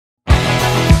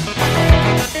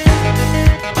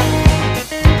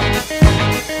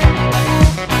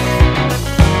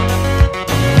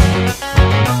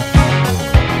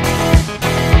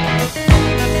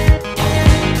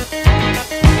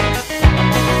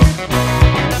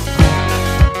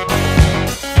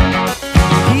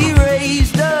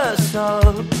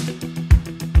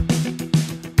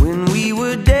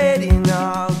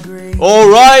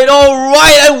All right,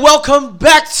 and welcome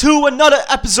back to another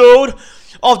episode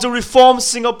of the Reformed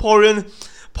Singaporean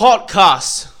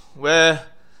podcast. Where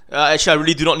actually, I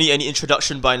really do not need any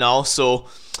introduction by now, so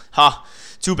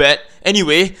too bad.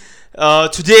 Anyway,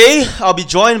 today I'll be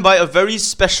joined by a very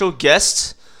special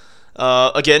guest.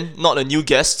 Again, not a new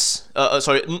guest.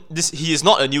 He is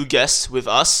not a new guest with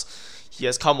us. He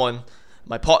has come on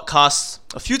my podcast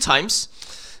a few times,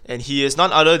 and he is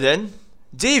none other than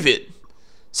David.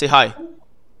 Say hi.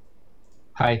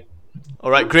 Hi.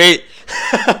 Alright, great.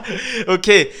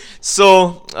 Okay,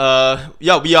 so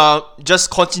we are just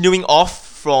continuing off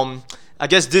from, I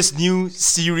guess, this new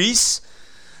series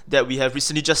that we have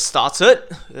recently just started,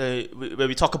 where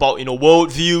we talk about,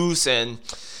 worldviews and,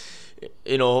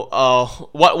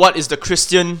 what is the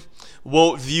Christian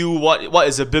worldview, what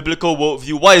is a biblical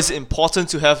worldview, why is it important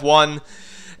to have one,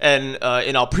 and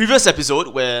in our previous episode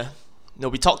where,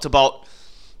 we talked about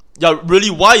really,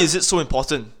 why is it so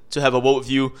important to have a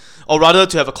worldview, or rather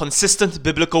to have a consistent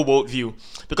biblical worldview?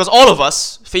 Because all of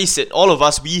us, face it,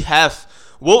 we have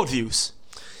worldviews.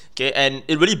 Okay, and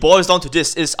it really boils down to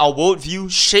this: is our worldview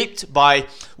shaped by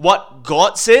what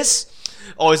God says,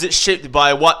 or is it shaped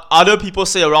by what other people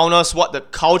say around us, what the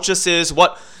culture says,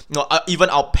 what even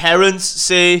our parents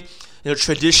say,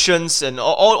 traditions and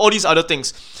all these other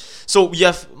things? So we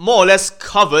have more or less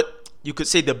covered, you could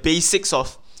say, the basics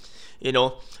of,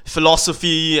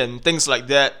 philosophy and things like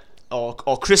that, or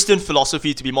Christian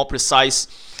philosophy to be more precise.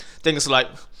 Things like,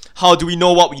 how do we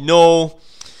know what we know?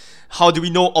 How do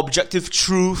we know objective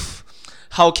truth?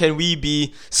 How can we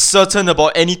be certain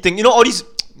about anything? All these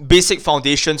basic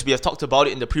foundations, we have talked about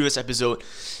it in the previous episode.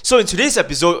 So in today's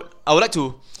episode, I would like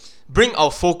to bring our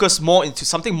focus more into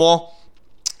something more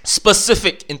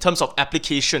specific in terms of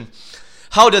application.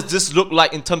 How does this look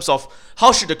like in terms of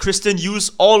how should a Christian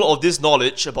use all of this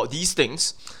knowledge about these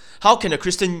things? How can a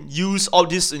Christian use all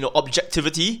this,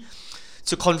 objectivity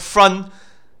to confront,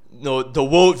 the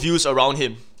worldviews around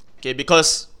him? Okay,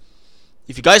 because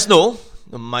if you guys know,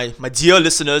 my dear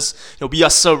listeners, we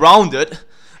are surrounded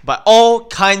by all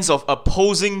kinds of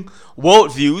opposing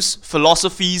worldviews,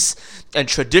 philosophies, and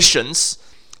traditions.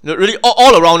 Really,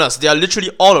 all around us. They are literally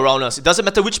all around us. It doesn't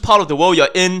matter which part of the world you're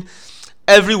in.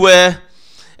 Everywhere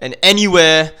and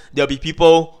anywhere, there'll be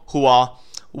people who are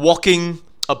walking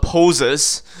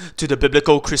opposers to the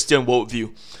biblical Christian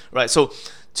worldview, right? So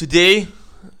today,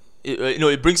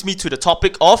 it brings me to the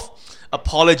topic of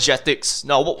apologetics.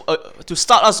 Now, to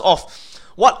start us off,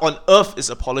 what on earth is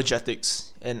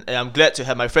apologetics? And I'm glad to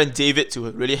have my friend David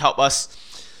to really help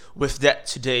us with that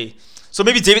today. So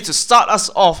maybe David, to start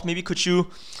us off, maybe could you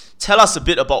tell us a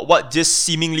bit about what this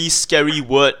seemingly scary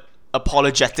word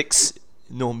apologetics,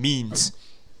 means?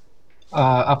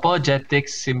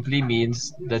 Apologetics simply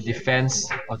means the defense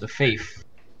of the faith.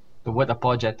 The word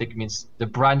apologetic means the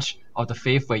branch of the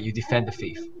faith where you defend the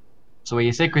faith. So when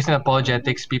you say Christian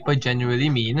apologetics, people generally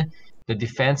mean the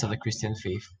defense of the Christian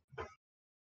faith.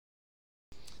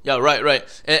 Yeah, right.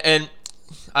 And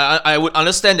I would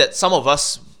understand that some of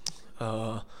us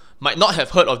might not have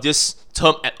heard of this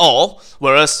term at all,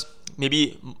 whereas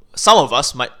maybe some of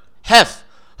us might have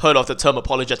heard of the term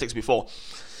apologetics before.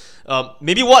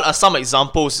 Maybe what are some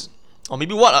examples, or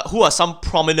maybe who are some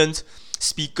prominent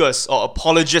speakers or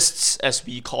apologists, as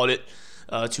we call it,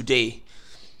 today?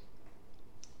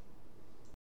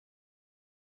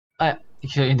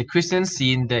 In the Christian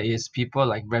scene, there is people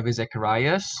like Reverend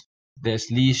Zacharias, there's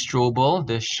Lee Strobel,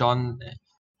 there's Sean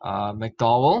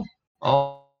McDowell,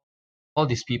 all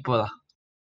these people.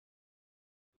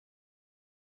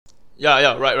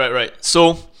 Yeah, right.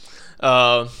 So,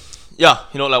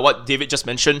 like what David just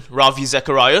mentioned, Ravi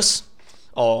Zacharias,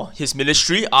 or his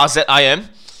ministry, RZIM,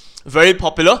 very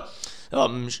popular.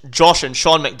 Josh and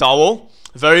Sean McDowell,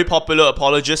 very popular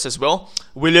apologists as well.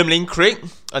 William Lane Craig,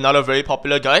 another very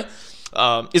popular guy.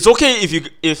 It's okay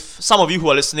if some of you who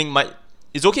are listening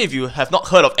it's okay if you have not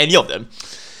heard of any of them.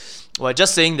 Well,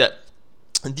 just saying that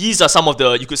these are some of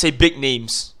the, you could say, big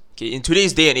names, okay, in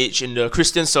today's day and age in the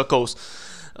Christian circles,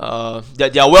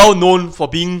 that they are well known for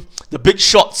being the big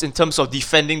shots in terms of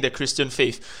defending the Christian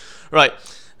faith, right?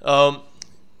 And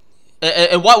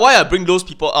why I bring those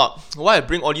people up, why I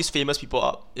bring all these famous people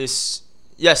up, is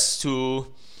to,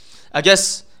 I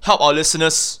guess, help our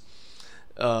listeners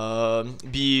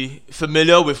be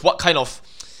familiar with what kind of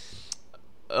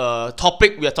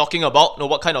topic we are talking about,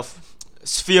 what kind of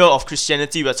sphere of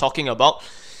Christianity we are talking about.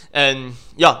 And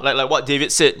like what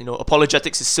David said,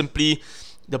 apologetics is simply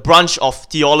the branch of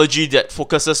theology that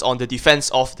focuses on the defense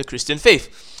of the Christian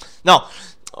faith. Now,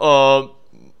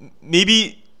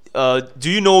 maybe do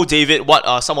you know, David, what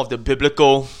are some of the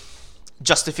biblical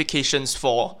justifications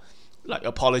for like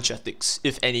apologetics,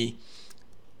 if any?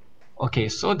 Okay,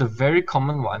 so the very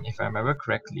common one, if I remember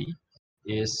correctly,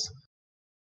 is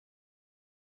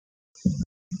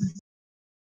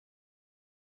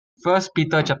First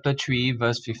Peter chapter 3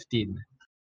 verse 15.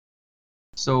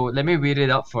 So let me read it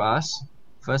out for us.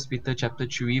 First Peter chapter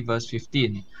 3 verse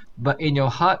 15. But in your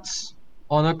hearts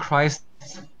honor Christ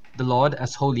the Lord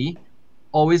as holy,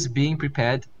 always being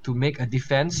prepared to make a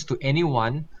defense to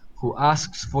anyone who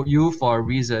asks for you for a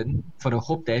reason for the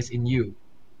hope that is in you.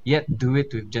 Yet do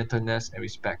it with gentleness and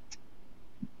respect.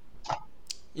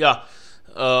 Yeah.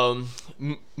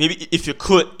 Maybe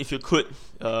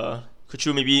could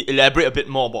you maybe elaborate a bit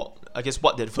more about, I guess,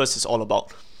 what that verse is all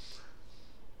about?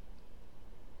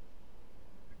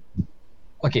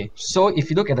 Okay, so if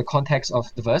you look at the context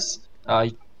of the verse,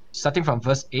 starting from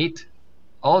verse 8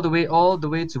 all the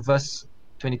way to verse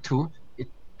 22,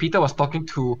 Peter was talking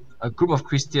to a group of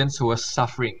Christians who were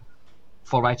suffering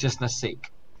for righteousness'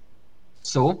 sake.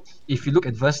 So, if you look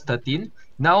at verse 13,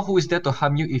 now who is there to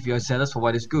harm you if you are zealous for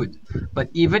what is good? But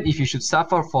even if you should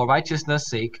suffer for righteousness'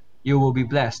 sake, you will be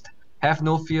blessed. Have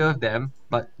no fear of them,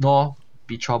 but nor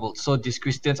be troubled. So these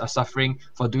Christians are suffering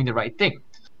for doing the right thing.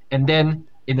 And then,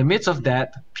 in the midst of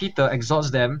that, Peter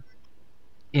exhorts them,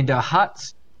 in their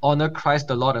hearts, honor Christ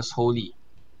the Lord as holy.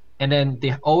 And then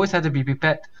they always have to be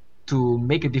prepared to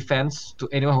make a defense to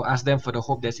anyone who asks them for the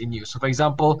hope that's in you. So, for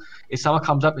example, if someone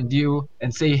comes up to you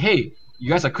and say, "Hey, you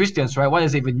guys are Christians, right? What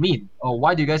does it even mean? Or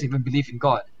why do you guys even believe in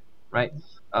God?" Right?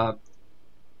 Uh,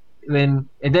 and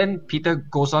then Peter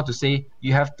goes on to say,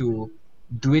 you have to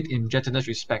do it in gentleness,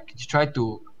 respect. You try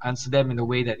to answer them in a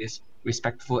way that is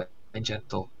respectful and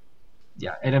gentle.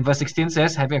 Yeah, and then verse 16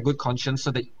 says, having a good conscience,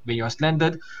 so that when you are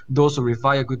slandered, those who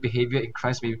revile your good behavior in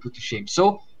Christ may be put to shame.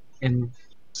 So, in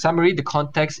summary, the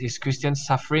context is Christians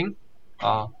suffering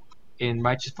for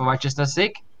righteousness'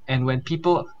 sake, and when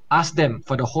people ask them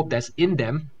for the hope that's in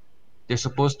them, they're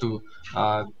supposed to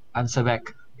answer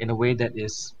back in a way that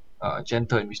is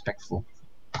gentle and respectful.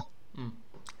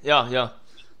 Yeah.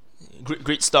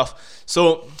 Great stuff.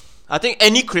 So I think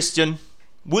any Christian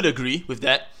would agree with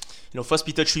that. First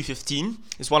Peter 3:15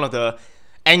 is one of the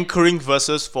anchoring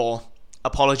verses for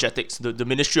apologetics, the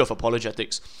ministry of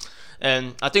apologetics.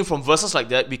 And I think from verses like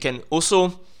that, we can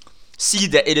also see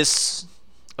that it is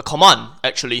a command,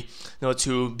 actually,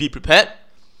 to be prepared,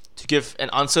 to give an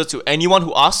answer to anyone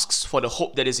who asks for the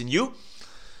hope that is in you,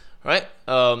 right?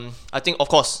 I think, of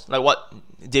course, like what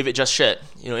David just shared,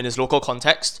 in his local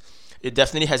context, it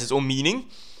definitely has its own meaning.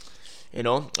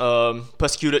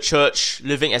 Persecuted church,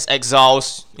 living as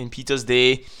exiles in Peter's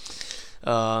day,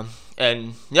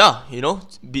 and yeah,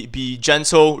 be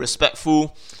gentle,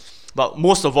 respectful, but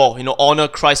most of all, honor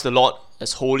Christ the Lord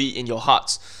as holy in your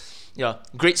hearts. Yeah,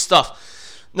 great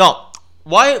stuff. Now,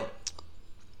 why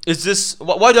is this?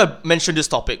 Why do I mention this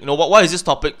topic? Why is this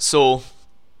topic so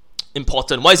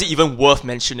important? Why is it even worth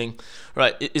mentioning?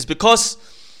 Right? It's because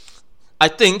I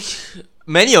think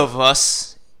many of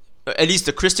us, at least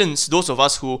the Christians, those of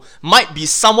us who might be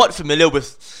somewhat familiar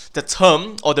with the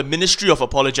term or the ministry of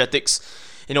apologetics,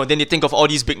 then they think of all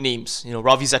these big names,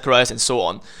 Ravi Zacharias and so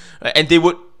on, right? And they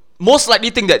would most likely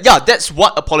think that, yeah, that's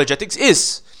what apologetics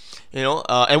is, and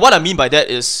what I mean by that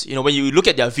is, when you look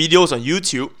at their videos on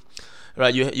YouTube,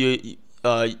 right, you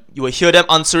will hear them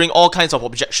answering all kinds of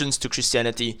objections to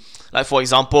Christianity. Like, for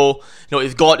example,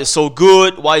 if God is so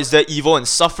good, why is there evil and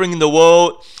suffering in the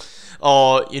world?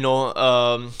 Or,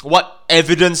 what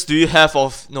evidence do you have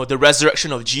of, the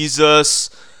resurrection of Jesus?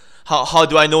 How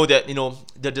do I know that,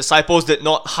 the disciples did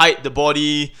not hide the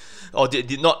body, or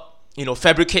did not,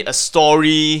 fabricate a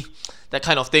story, that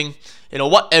kind of thing?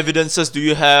 What evidences do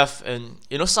you have? And,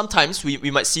 sometimes we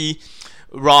might see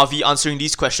Ravi answering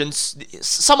these questions.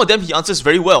 Some of them he answers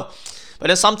very well. But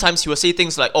then sometimes he will say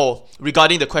things like,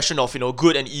 regarding the question of,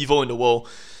 good and evil in the world,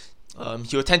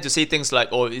 he will tend to say things like,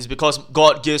 it's because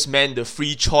God gives man the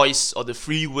free choice or the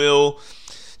free will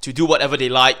to do whatever they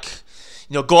like.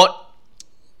 God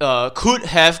could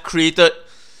have created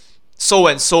so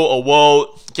and so a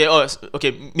world.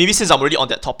 Okay, maybe since I'm already on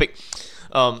that topic,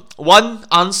 one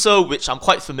answer which I'm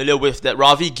quite familiar with that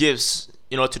Ravi gives,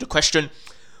 to the question,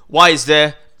 why is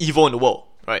there evil in the world,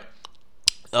 right?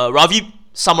 Ravi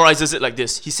summarizes it like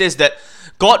this. He says that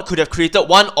God could have created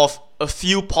one of a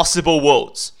few possible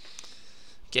worlds.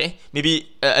 Okay, maybe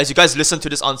as you guys listen to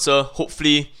this answer,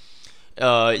 hopefully,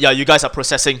 you guys are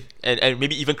processing and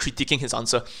maybe even critiquing his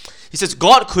answer. He says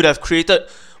God could have created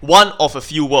one of a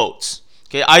few worlds.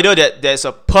 Okay, either that there's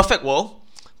a perfect world,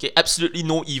 okay, absolutely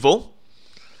no evil,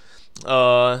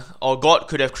 or God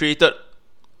could have created,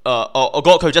 or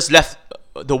God could have just left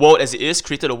the world as it is,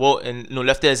 created the world and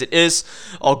left it as it is,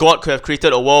 or God could have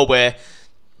created a world where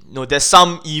there's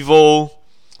some evil,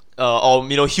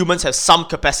 or humans have some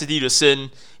capacity to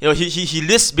sin. He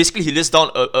lists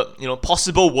down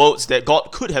possible worlds that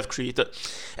God could have created,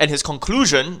 and his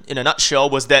conclusion in a nutshell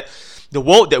was that the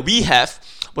world that we have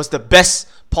was the best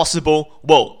possible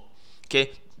world.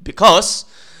 Okay, because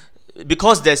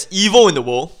there's evil in the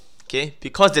world. Okay,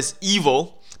 because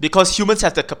humans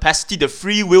have the capacity, the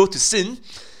free will to sin,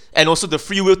 and also the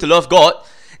free will to love God.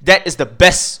 That is the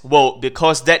best world,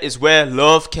 because that is where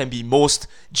love can be most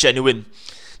genuine.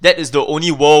 That is the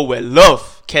only world where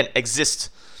love can exist,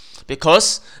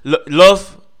 because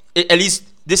love, at least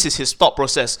this is his thought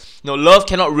process. Love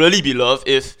cannot really be love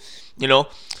if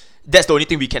that's the only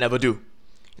thing we can ever do.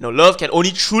 Love can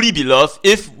only truly be love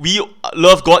if we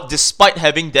love God despite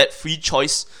having that free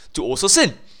choice to also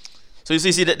sin. So you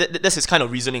see that's his kind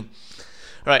of reasoning,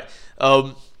 right?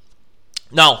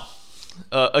 Now,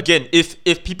 again,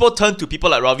 if people turn to people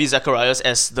like Ravi Zacharias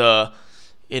as the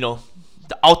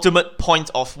ultimate point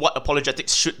of what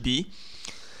apologetics should be,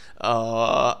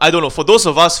 I don't know. For those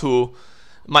of us who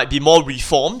might be more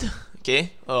reformed,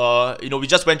 okay, we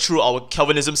just went through our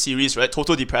Calvinism series, right?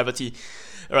 Total depravity,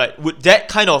 right? Would that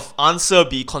kind of answer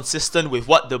be consistent with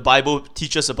what the Bible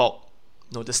teaches about,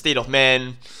 the state of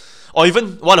man, or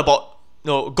even what about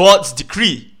God's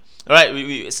decree? All right,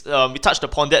 we touched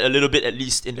upon that a little bit, at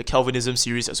least in the Calvinism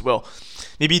series as well.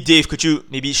 Maybe Dave, could you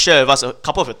maybe share with us a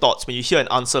couple of your thoughts when you hear an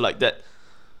answer like that?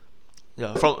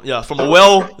 From a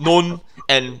well-known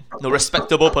and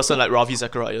respectable person like Ravi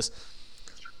Zacharias.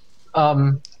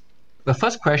 The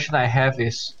first question I have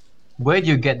is, where do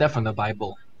you get that from the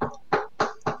Bible?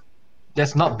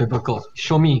 That's not biblical.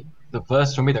 Show me the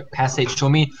verse, show me the passage, show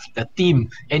me the theme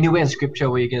anywhere in scripture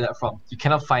where you get that from. You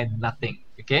cannot find nothing.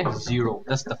 Okay, zero.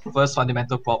 That's the first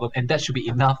fundamental problem, and that should be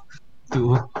enough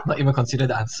to not even consider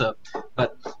the answer.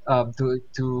 But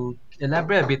to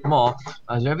elaborate a bit more,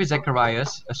 Ravi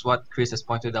Zacharias, as what Chris has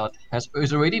pointed out,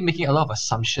 is already making a lot of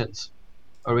assumptions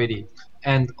already,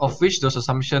 and of which those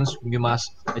assumptions we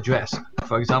must address.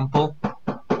 For example,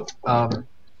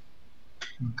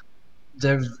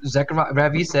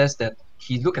 Ravi says that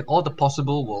he looked at all the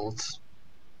possible worlds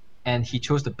and he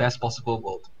chose the best possible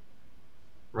world,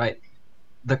 right?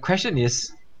 The question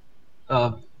is,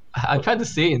 I'm trying to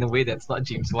say it in a way that's not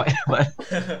James White, but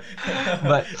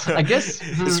I guess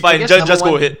it's fine. Just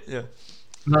go ahead. Yeah.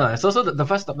 No. So the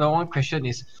first number one question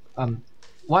is,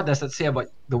 what does that say about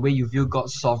the way you view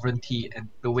God's sovereignty and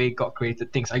the way God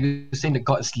created things? Are you saying that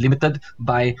God is limited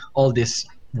by all these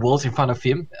worlds in front of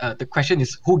him? The question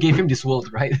is, who gave him this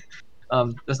world, right?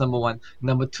 That's number one.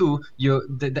 Number two,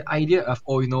 the idea of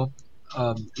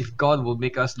if God will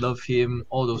make us love him,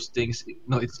 all those things,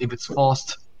 if it's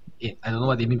forced, I don't know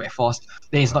what they mean by forced,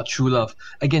 then it's not true love.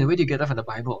 Again, where do you get that from the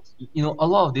Bible? A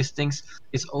lot of these things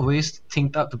is always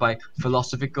thinked up by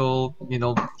philosophical,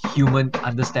 human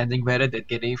understanding rather than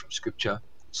getting it from scripture.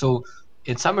 So,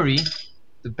 in summary,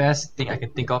 the best thing I can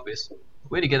think of is,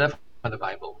 where do you get that from the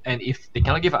Bible? And if they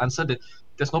cannot give an answer, then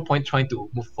there's no point trying to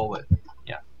move forward.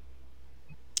 Yeah.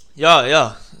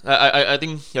 I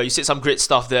think you said some great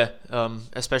stuff there.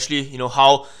 Especially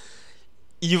how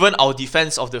even our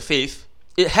defense of the faith,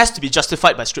 it has to be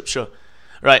justified by scripture,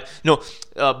 right?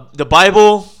 The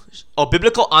Bible or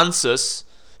biblical answers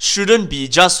shouldn't be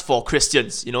just for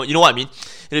Christians. You know what I mean?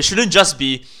 It shouldn't just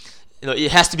be,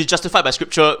 it has to be justified by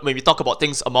scripture when we talk about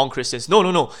things among Christians.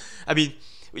 No. I mean,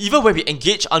 even when we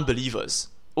engage unbelievers,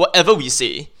 whatever we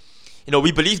say,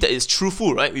 we believe that it's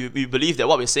truthful, right? We believe that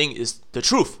what we're saying is the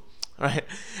truth, right?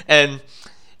 And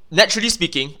naturally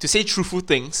speaking, to say truthful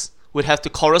things would have to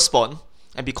correspond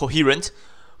and be coherent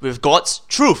with God's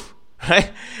truth,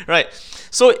 right? Right.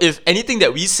 So if anything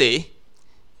that we say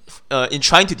in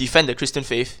trying to defend the Christian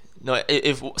faith,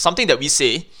 if something that we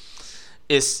say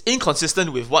is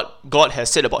inconsistent with what God has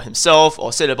said about himself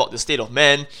or said about the state of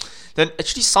man, then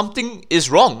actually something is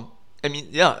wrong. I mean,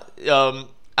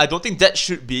 I don't think that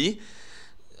should be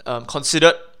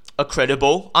considered a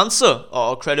credible answer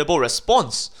or a credible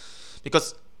response,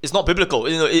 because it's not biblical.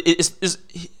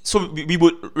 So we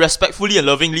would respectfully and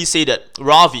lovingly say that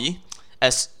Ravi,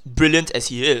 as brilliant as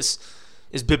he is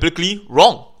biblically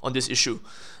wrong on this issue.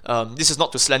 This is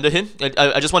not to slander him.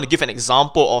 I just want to give an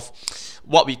example of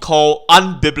what we call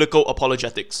unbiblical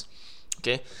apologetics.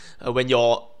 Okay, when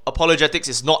your apologetics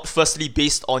is not firstly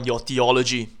based on your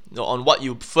theology, on what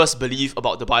you first believe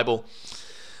about the Bible,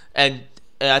 and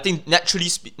I think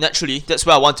naturally, that's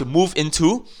where I want to move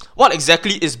into what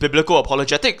exactly is biblical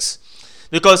apologetics.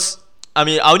 Because, I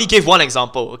mean, I only gave one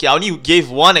example. Okay, I only gave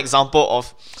one example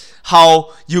of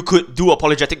how you could do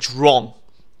apologetics wrong.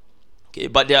 Okay,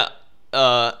 but there,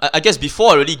 I guess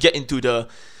before I really get into the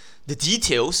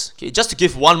details, okay, just to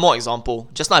give one more example.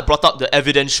 Just now I brought up the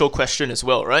evidential question as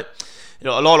well, right?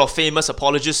 A lot of famous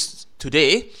apologists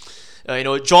today,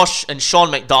 Josh and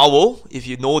Sean McDowell, if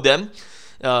you know them,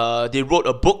 they wrote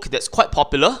a book that's quite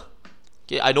popular.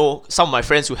 Okay, I know some of my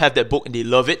friends who have that book and they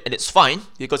love it, and it's fine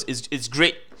because it's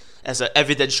great as an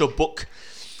evidential book.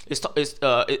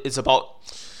 It's about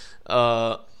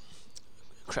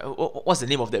what's the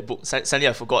name of that book? Suddenly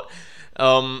I forgot.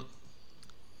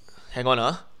 Hang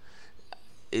on,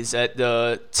 it's at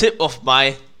the tip of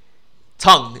my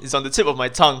tongue. It's on the tip of my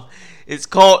tongue. It's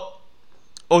called.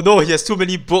 Oh no, he has too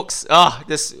many books.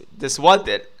 There's one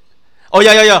that. Oh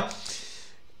yeah.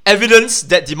 Evidence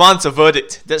that demands a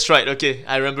verdict. That's right. Okay,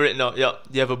 I remember it now. Yeah,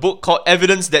 they have a book called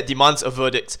Evidence That Demands a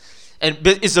Verdict, and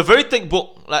it's a very thick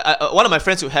book. Like one of my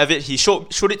friends who have it, he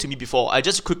showed it to me before. I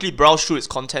just quickly browsed through its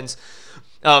contents.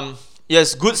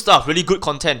 Yes, good stuff, really good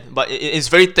content, but it's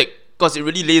very thick because it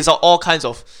really lays out all kinds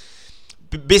of,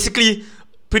 basically,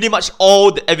 pretty much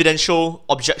all the evidential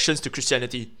objections to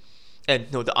Christianity, and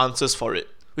the answers for it,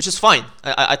 which is fine.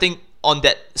 I think on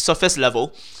that surface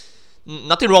level,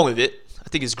 nothing wrong with it. I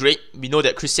think it's great. We know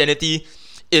that Christianity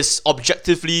is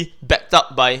objectively backed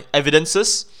up by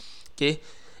evidences, okay,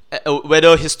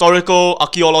 whether historical,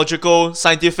 archaeological,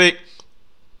 scientific.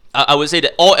 I would say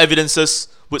that all evidences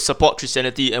would support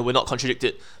Christianity and will not contradict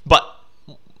it. But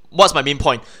what's my main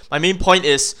point? My main point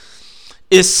is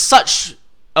such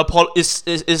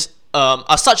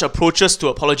are such approaches to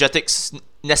apologetics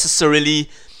necessarily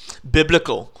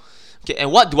biblical? Okay,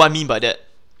 and what do I mean by that?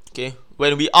 Okay,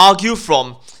 when we argue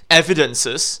from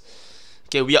evidences,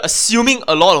 okay, we are assuming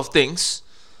a lot of things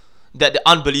that the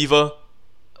unbeliever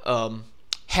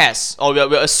has, or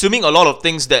we're assuming a lot of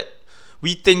things that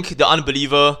we think the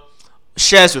unbeliever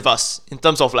shares with us in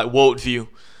terms of like worldview,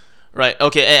 right?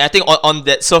 Okay, and I think on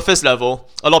that surface level,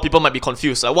 a lot of people might be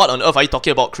confused. Like, what on earth are you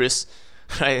talking about, Chris?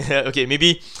 Right? Okay,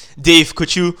 maybe Dave,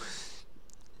 could you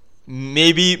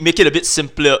maybe make it a bit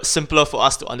simpler for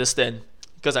us to understand?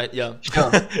 Because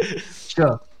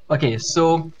Sure. Okay,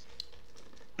 so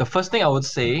the first thing I would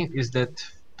say is that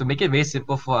to make it very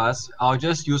simple for us, I'll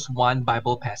just use one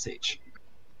Bible passage.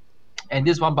 And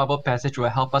this one Bible passage will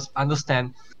help us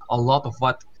understand a lot of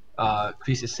what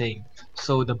Chris is saying.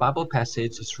 So the Bible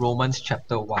passage is Romans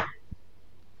chapter 1.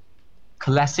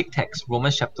 Classic text,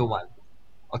 Romans chapter 1.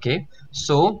 Okay,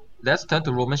 so let's turn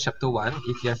to Romans chapter 1.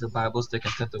 If you have your Bibles, they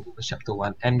can turn to Romans chapter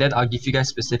 1. And then I'll give you guys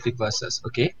specific verses,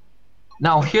 okay?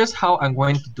 Now, here's how I'm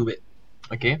going to do it,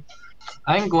 okay?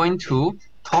 I'm going to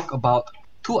talk about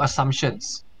two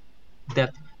assumptions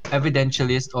that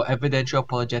evidentialist or evidential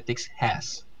apologetics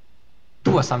has.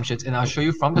 Two assumptions, and I'll show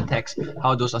you from the text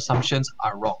how those assumptions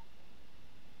are wrong.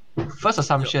 First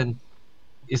assumption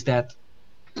is that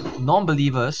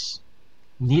non-believers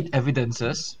need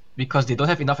evidences because they don't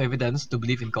have enough evidence to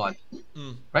believe in God,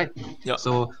 right? Yeah.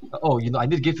 So, I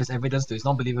need to give his evidence to his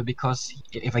non-believer because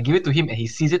if I give it to him and he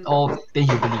sees it all, then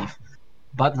he'll believe.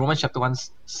 But Romans chapter 1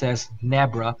 says, nah,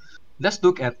 bruh. Let's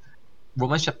look at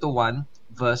Romans chapter 1,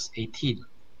 verse 18.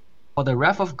 For the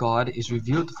wrath of God is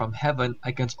revealed from heaven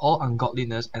against all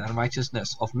ungodliness and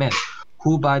unrighteousness of men,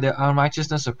 who by their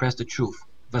unrighteousness suppress the truth.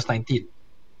 Verse 19.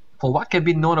 For what can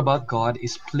be known about God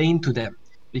is plain to them,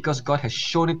 because God has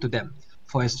shown it to them.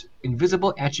 For his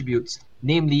invisible attributes,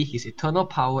 namely his eternal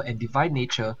power and divine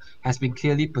nature, has been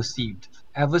clearly perceived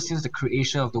ever since the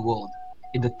creation of the world,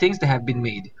 in the things that have been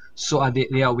made, so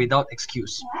they are without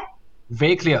excuse.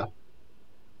 Very clear.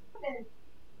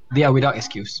 They are without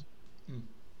excuse.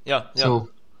 Yeah. So,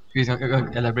 please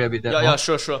elaborate a bit there. Yeah,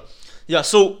 sure. Yeah,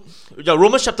 so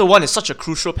Romans chapter 1 is such a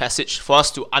crucial passage for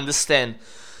us to understand,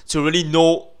 to really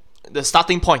know the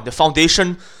starting point, the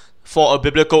foundation for a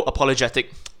biblical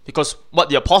apologetic. Because what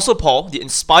the Apostle Paul, the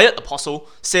inspired apostle,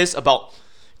 says about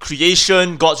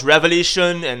creation, God's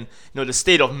revelation, and the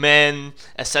state of man,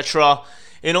 etc.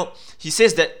 He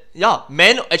says that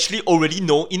man actually already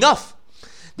know enough.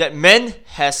 That man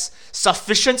has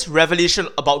sufficient revelation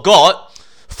about God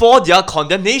for their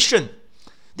condemnation.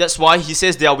 That's why he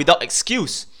says they are without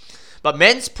excuse. But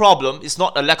man's problem is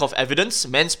not a lack of evidence.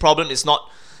 Man's problem is not,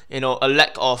 a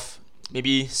lack of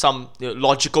maybe some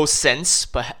logical sense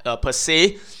per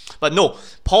se. But no,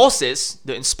 Paul says,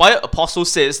 the inspired apostle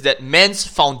says that man's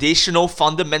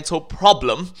fundamental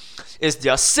problem is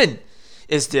their sin,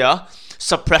 is their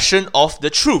suppression of the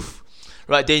truth.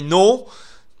 Right? They know,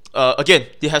 again,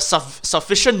 they have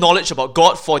sufficient knowledge about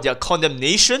God for their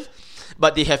condemnation,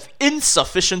 but they have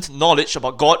insufficient knowledge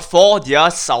about God for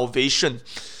their salvation.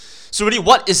 So really,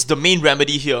 what is the main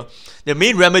remedy here? The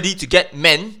main remedy to get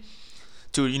men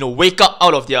to wake up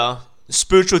out of their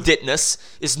spiritual deadness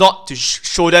is not to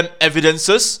show them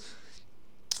evidences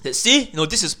that, see,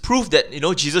 this is proof that,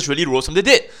 Jesus really rose from the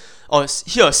dead. Or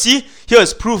here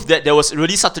is proof that there was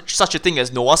really such a thing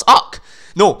as Noah's Ark.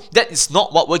 No, that is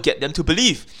not what will get them to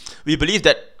believe. We believe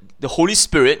that the Holy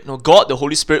Spirit, God, the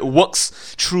Holy Spirit,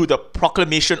 works through the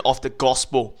proclamation of the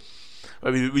gospel.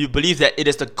 We believe that it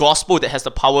is the gospel that has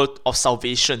the power of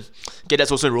salvation. Okay,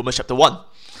 that's also in Romans chapter 1.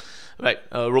 Right,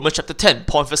 Romans chapter 10,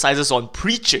 Paul emphasizes on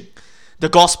preaching the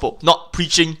gospel, not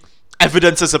preaching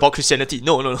evidences about Christianity.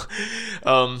 No.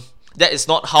 That is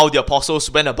not how the apostles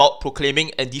went about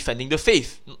proclaiming and defending the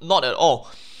faith. Not at all.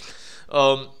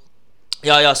 So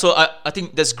I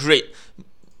think that's great.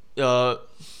 I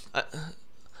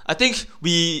think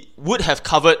we would have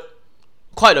covered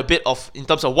quite a bit in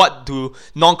terms of what do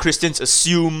non-Christians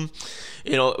assume.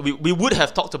 We would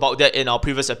have talked about that in our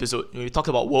previous episode. We talked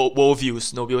about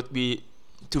worldviews.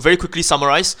 To very quickly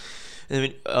summarize,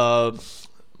 a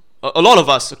lot of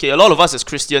us as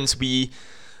Christians,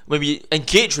 when we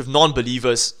engage with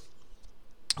non-believers,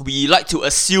 we like to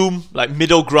assume like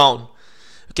middle ground.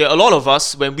 Okay, a lot of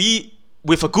us, when we,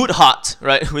 with a good heart,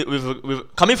 right,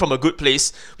 with coming from a good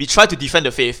place, we try to defend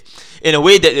the faith in a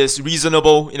way that is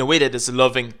reasonable, in a way that is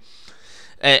loving,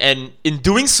 and in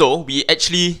doing so, we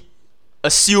actually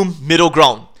assume middle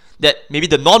ground, that maybe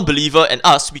the non-believer and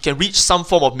us, we can reach some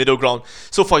form of middle ground.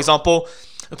 So, for example,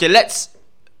 okay, let's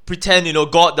pretend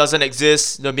God doesn't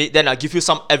exist. Then I give you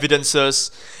some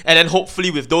evidences, and then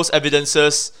hopefully with those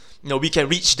evidences, we can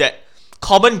reach that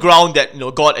common ground that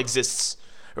God exists.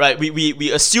 Right?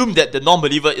 We assume that the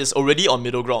non-believer is already on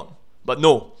middle ground, but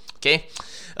no. Okay,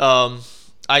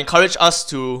 I encourage us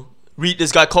to read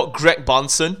this guy called Greg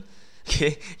Bahnsen.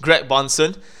 Okay, Greg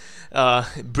Bahnsen,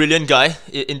 brilliant guy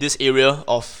in this area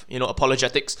of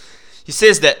apologetics. He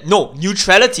says that no,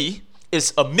 neutrality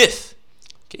is a myth.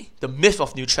 Okay, the myth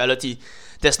of neutrality.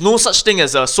 There's no such thing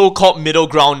as a so-called middle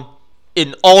ground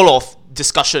in all of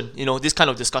discussion. This kind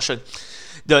of discussion.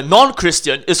 The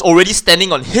non-Christian is already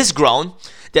standing on his ground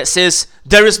that says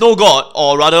there is no God,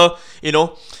 or rather,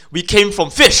 we came from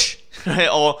fish, right?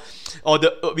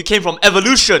 We came from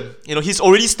evolution. He's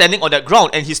already standing on that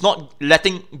ground, and he's not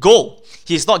letting go.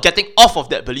 He's not getting off of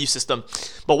that belief system.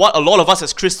 But what a lot of us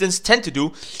as Christians tend to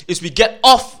do is we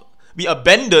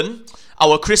abandon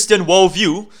our Christian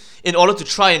worldview in order to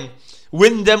try and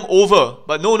win them over.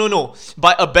 But no.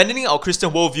 By abandoning our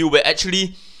Christian worldview, we're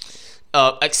actually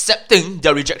accepting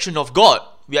their rejection of God.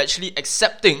 We're actually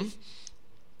accepting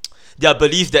their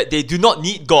belief that they do not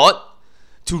need God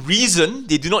to reason,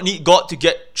 they do not need God to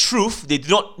get truth, they do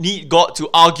not need God to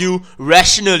argue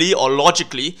rationally or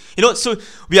logically. So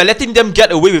we are letting them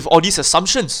get away with all these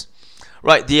assumptions,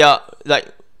 right? They are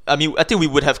I think we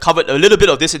would have covered a little bit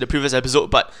of this in the previous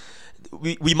episode, but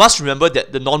we must remember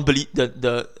that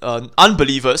the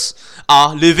unbelievers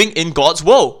are living in God's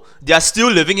world. They are still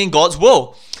living in God's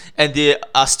world, and they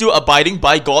are still abiding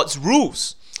by God's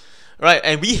rules, right?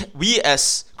 And we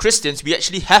as Christians, we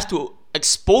actually have to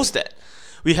expose that.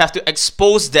 We have to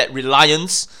expose that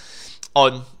reliance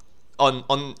on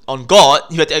God.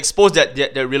 You have to expose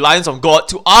that reliance on God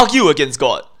to argue against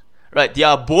God, right? They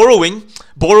are borrowing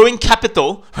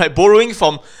capital, right? Borrowing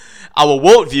from our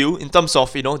worldview in terms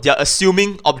of, they are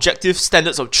assuming objective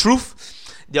standards of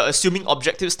truth. They are assuming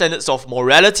objective standards of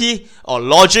morality or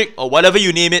logic or whatever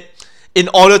you name it in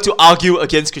order to argue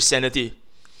against Christianity,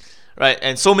 right?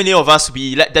 And so many of us,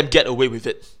 we let them get away with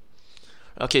it.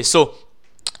 Okay, so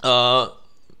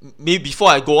maybe before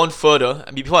I go on further,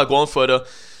 I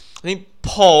think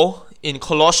Paul in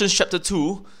Colossians chapter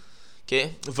 2,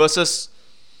 okay, verses,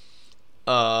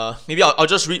 maybe I'll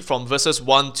just read from verses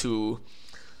 1 to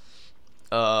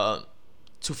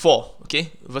 4,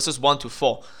 okay, verses 1 to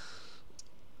 4.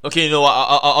 Okay,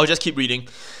 I'll just keep reading.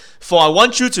 For I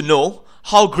want you to know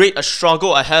how great a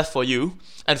struggle I have for you,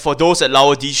 and for those at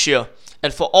Laodicea,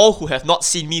 and for all who have not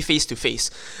seen me face to face,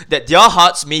 that their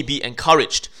hearts may be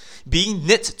encouraged, being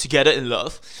knit together in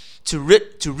love, to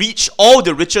reach all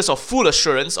the riches of full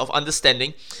assurance of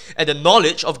understanding and the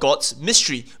knowledge of God's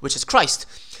mystery, which is Christ,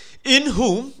 in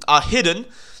whom are hidden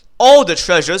all the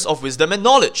treasures of wisdom and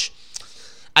knowledge.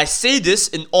 I say this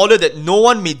in order that no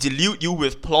one may delude you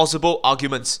with plausible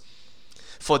arguments.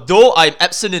 For though I am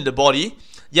absent in the body,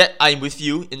 yet I am with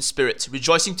you in spirit,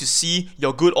 rejoicing to see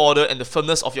your good order and the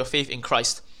firmness of your faith in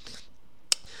Christ.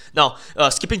 Now,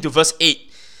 skipping to verse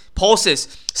 8, Paul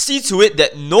says, see to it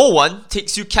that no one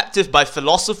takes you captive by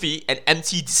philosophy and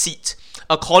empty deceit,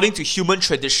 according to human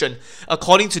tradition,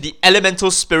 according to the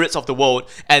elemental spirits of the world,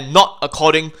 and not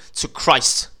according to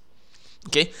Christ.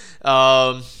 Okay,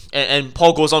 and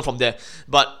Paul goes on from there.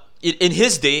 But in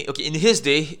his day,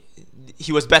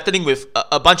 he was battling with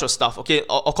a bunch of stuff. Okay,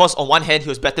 of course, on one hand, he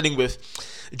was battling with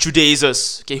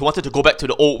Judaizers. Okay, he wanted to go back to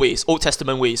the old ways, Old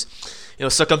Testament ways,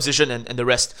 circumcision and the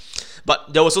rest.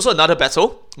 But there was also another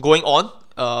battle going on.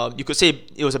 You could say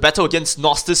it was a battle against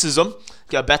Gnosticism,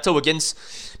 okay, a battle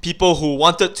against people who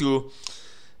wanted to,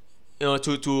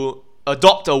 to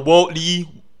adopt a worldly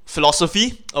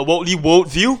philosophy, a worldly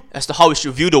worldview as to how we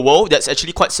should view the world. That's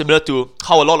actually quite similar to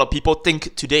how a lot of people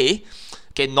think today.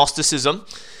 Okay, Gnosticism.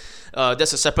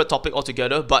 That's a separate topic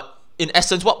altogether. But in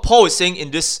essence, what Paul is saying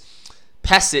in this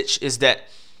passage is that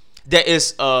there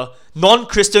is a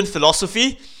non-Christian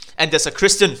philosophy and there's a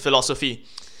Christian philosophy.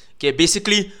 Okay,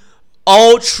 basically,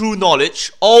 all true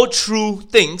knowledge, all true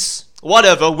things,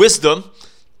 whatever, wisdom,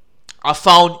 are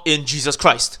found in Jesus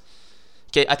Christ.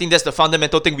 Okay, I think that's the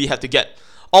fundamental thing we have to get.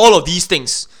 All of these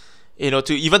things,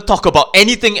 to even talk about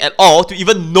anything at all, to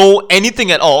even know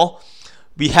anything at all,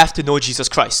 we have to know Jesus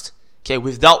Christ. Okay,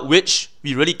 without which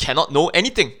we really cannot know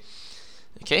anything.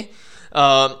 Okay,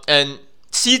 and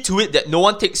see to it that no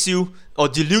one takes you or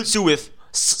deludes you with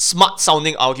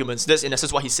smart-sounding arguments. That's in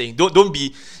essence what he's saying. Don't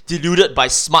be deluded by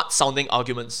smart-sounding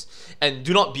arguments, and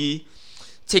do not be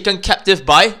taken captive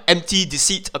by empty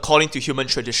deceit according to human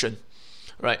tradition.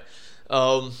 Right?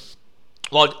 Well,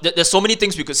 there's so many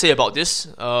things we could say about this.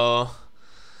 I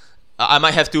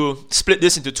might have to split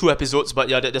this into 2 episodes, but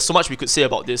yeah, there's so much we could say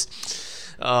about this.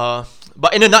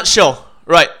 But in a nutshell,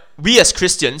 right, we as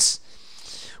Christians,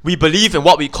 we believe in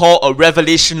what we call a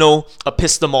revelational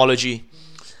epistemology.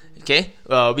 Okay,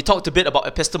 we talked a bit about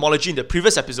epistemology in the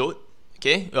previous episode.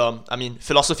 Okay,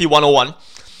 Philosophy 101.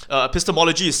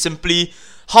 Epistemology is simply,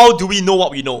 how do we know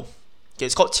what we know? Okay,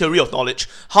 it's called theory of knowledge.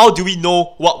 How do we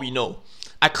know what we know?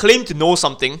 I claim to know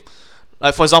something.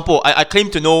 Like, for example, I claim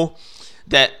to know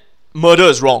that murder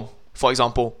is wrong, for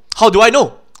example. How do I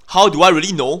know? How do I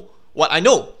really know what I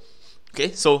know?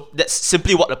 Okay, so that's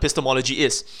simply what epistemology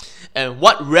is. And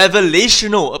what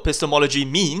revelational epistemology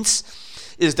means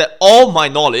is that all my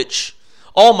knowledge,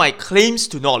 all my claims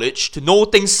to knowledge, to know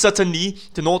things certainly,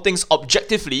 to know things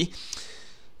objectively,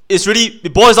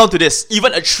 it boils down to this.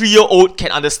 Even a 3-year-old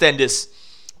can understand this.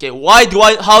 Okay,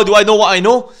 how do I know what I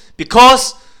know?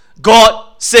 Because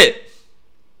God said.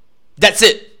 That's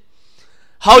it.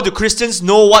 How do Christians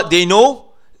know what they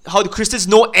know? How do Christians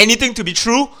know anything to be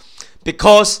true?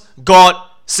 Because God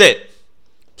said.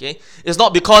 Okay? It's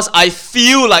not because I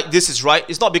feel like this is right.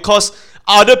 It's not because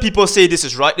other people say this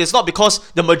is right. It's not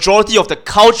because the majority of the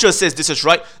culture says this is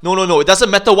right. No. It doesn't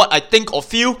matter what I think or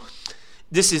feel.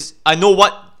 I know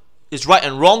what is right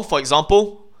and wrong, for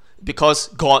example, because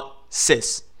God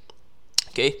says.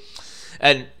 Okay?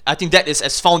 And I think that is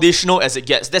as foundational as it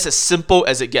gets. That's as simple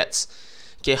as it gets.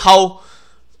 Okay, how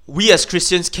we as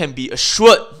Christians can be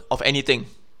assured of anything.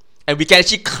 And we can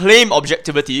actually claim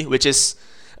objectivity, which is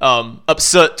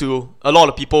absurd to a lot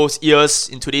of people's ears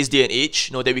in today's day and age,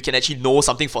 that we can actually know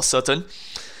something for certain,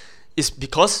 is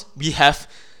because we have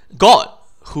God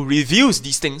who reveals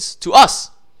these things to us.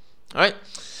 Alright?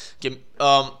 Okay,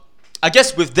 I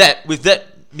guess with that,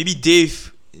 maybe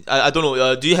Dave, I don't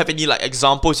know, do you have any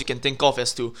examples you can think of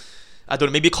as to, I don't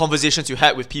know, maybe conversations you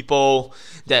had with people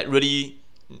that really,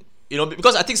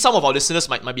 because I think some of our listeners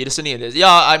might be listening to this.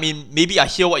 Yeah, maybe I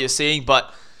hear what you're saying,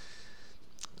 but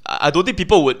I don't think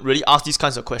people would really ask these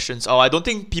kinds of questions, or I don't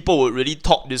think people would really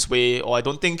talk this way, or I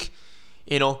don't think,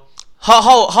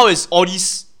 how is all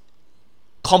these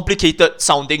complicated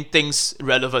sounding things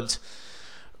relevant?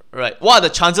 Right? What are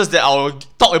the chances that I'll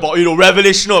talk about,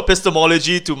 revelational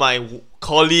epistemology to my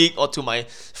colleague or to my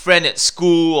friend at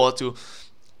school or to,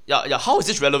 how is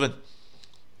this relevant?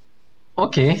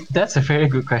 Okay, that's a very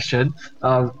good question.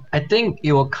 I think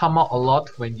it will come out a lot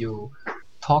when you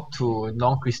talk to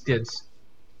non-Christians.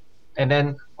 And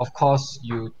then, of course,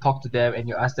 you talk to them and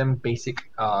you ask them basic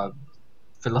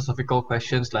philosophical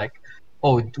questions like,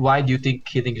 oh, why do you think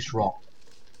killing is wrong?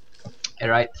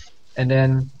 Alright? And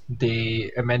then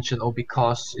they mention, oh,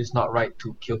 because it's not right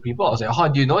to kill people. I was like, how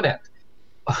do you know that?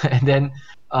 And then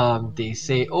they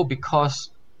say, oh, because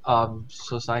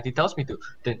society tells me to.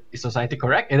 Then is society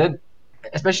correct? And then,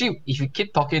 especially if you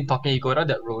keep talking, you go down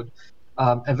that road,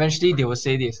 eventually they will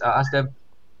say this. I ask them,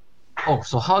 oh,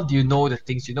 so how do you know the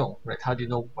things you know, right? How do you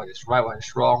know what is right, what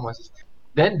is wrong,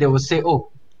 Then they will say, oh,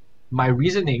 my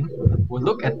reasoning will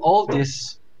look at all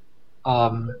these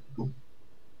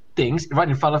things right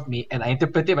in front of me, and I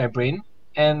interpret it in my brain,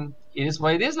 and it is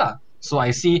what it is lah. So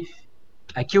I see,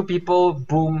 I kill people,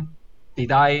 boom, they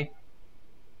die,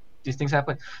 these things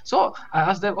happen. So I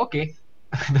ask them, okay,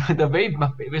 the very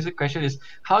basic question is,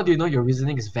 how do you know your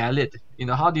reasoning is valid?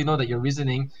 How do you know that your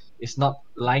reasoning is not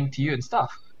lying to you and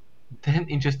stuff? Then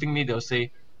interestingly, they'll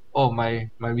say, oh, my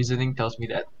reasoning tells me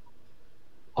that,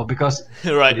 or because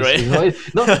it Right, is, right. you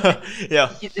know, no,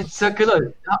 Yeah, it's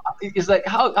circular. It's like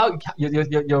how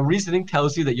your reasoning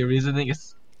tells you that your reasoning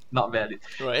is not valid.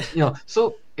 right.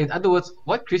 So in other words,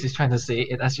 what Chris is trying to say,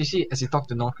 and especially as he talk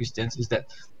to non-Christians, is that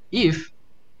if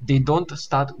they don't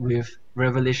start with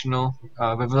revelatory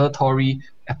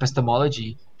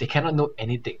epistemology, they cannot know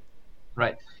anything,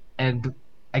 right? And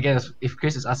I guess if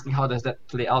Chris is asking how does that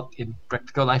play out in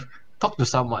practical life, talk to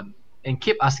someone and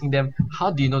keep asking them, how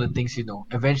do you know the things you know?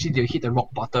 Eventually they'll hit the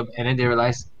rock bottom and then they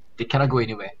realize they cannot go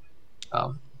anywhere.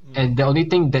 Um, and the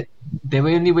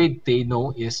only way they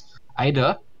know is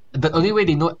either the only way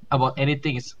they know about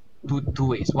anything is two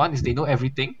ways. One is they know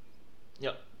everything,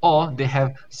 Yep. or they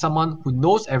have someone who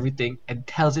knows everything and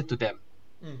tells it to them.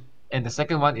 And the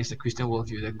second one is the Christian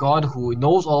worldview. The God who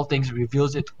knows all things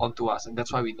reveals it onto us, and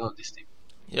that's why we know this thing.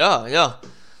 Yeah, yeah.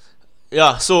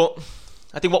 Yeah, so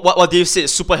I think what Dave said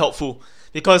is super helpful,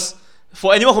 because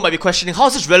for anyone who might be questioning how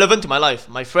is this relevant to my life,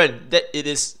 my friend, that it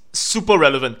is super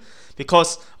relevant,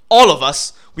 because all of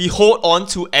us, we hold on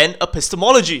to an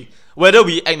epistemology, whether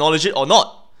we acknowledge it or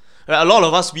not. Right? A lot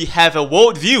of us, we have a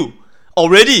worldview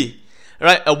already.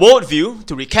 Right? A worldview,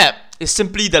 to recap, is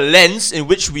simply the lens in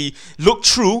which we look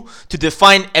through to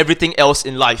define everything else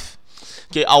in life.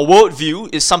 Okay, our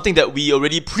worldview is something that we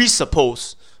already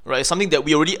presuppose, right? Something that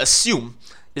we already assume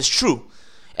is true.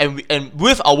 And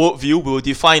with our worldview, we will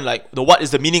define like what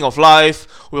is the meaning of life.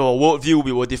 With our worldview,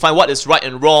 we will define what is right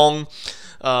and wrong,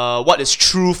 what is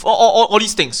truth, all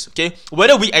these things. Okay,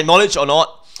 whether we acknowledge or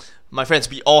not, my friends,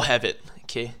 we all have it.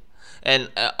 Okay, and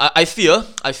I fear,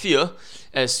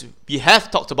 as we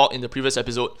have talked about in the previous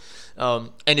episode,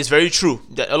 and it's very true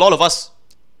that a lot of us,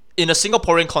 in a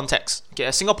Singaporean context, okay,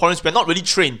 as Singaporeans, we're not really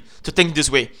trained to think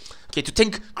this way, okay, to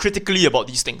think critically about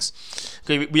these things.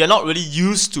 Okay, we are not really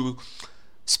used to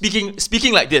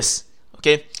speaking like this.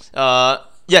 Okay,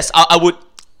 yes, I would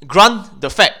grant the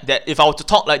fact that if I were to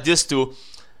talk like this to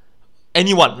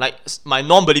anyone, like my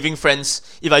non-believing friends,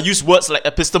 if I use words like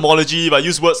epistemology, if I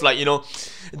use words like,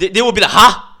 they will be like,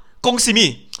 huh? 恭喜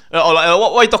me. Or like,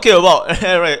 what are you talking about?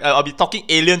 Right? I'll be talking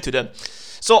alien to them.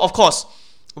 So of course,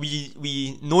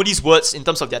 we know these words in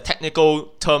terms of their technical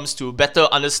terms to better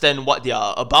understand what they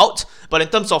are about. But in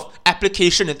terms of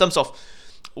application, in terms of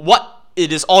what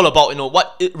it is all about,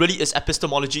 what it really is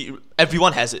epistemology,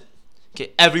 everyone has it.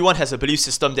 Okay, everyone has a belief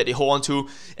system that they hold on to,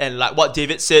 and like what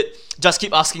David said, just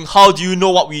keep asking, how do you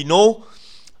know what we know?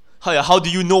 How do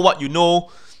you know what you know?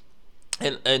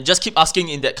 And just keep asking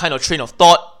in that kind of train of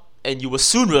thought, and you will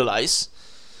soon realize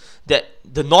that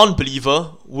the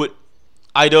non-believer would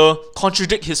either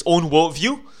contradict his own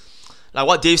worldview, like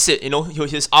what Dave said,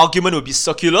 his argument would be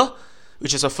circular,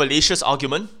 which is a fallacious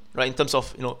argument, right, in terms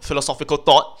of philosophical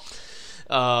thought.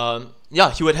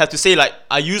 He would have to say like,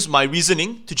 I use my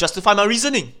reasoning to justify my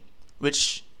reasoning,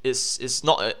 which is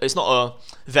not a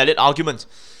valid argument,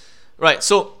 right?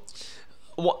 So,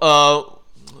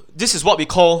 this is what we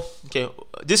call, okay,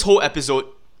 this whole episode.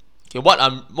 Okay, what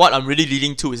I'm really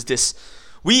leading to is this: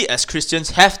 we as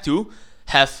Christians have to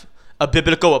have a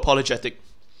biblical apologetic,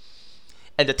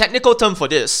 and the technical term for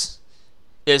this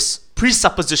is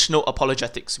presuppositional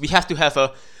apologetics. We have to have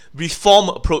a reform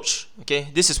approach. Okay,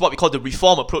 this is what we call the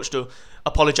reform approach to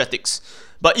apologetics.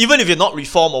 But even if you're not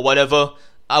reform or whatever,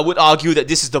 I would argue that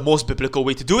this is the most biblical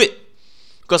way to do it,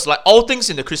 because like all things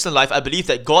in the Christian life, I believe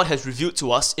that God has revealed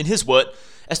to us in His Word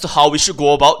as to how we should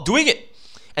go about doing it,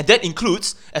 and that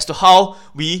includes as to how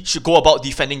we should go about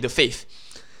defending the faith.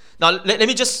 Now let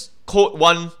me just quote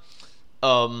one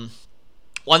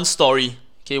story.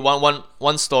 Okay,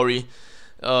 one story.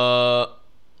 Hang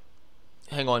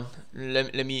on,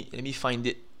 let me find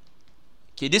it.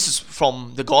 Okay, this is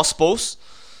from the Gospels,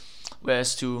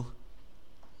 whereas to,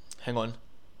 hang on,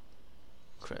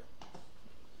 crap.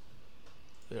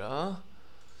 Yeah.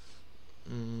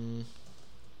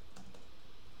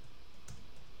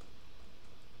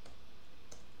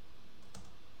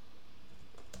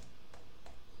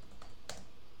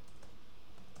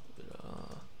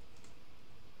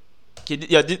 Okay,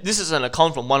 this is an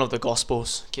account from one of the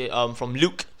Gospels. Okay, from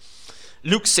Luke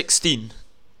 16.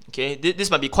 Okay, this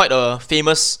might be quite a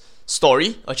famous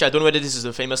story. Actually, I don't know whether this is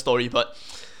a famous story, but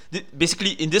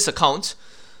basically in this account,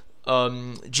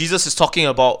 Jesus is talking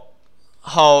about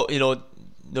how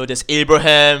there's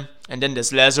Abraham, and then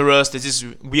there's Lazarus. There's this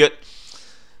weird,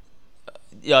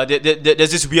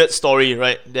 there's this weird story,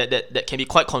 right? That can be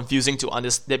quite confusing to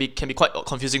understand. That can be quite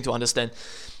confusing to understand.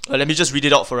 Let me just read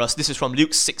it out for us. This is from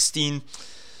Luke 16,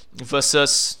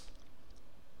 verses.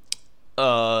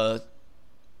 I'll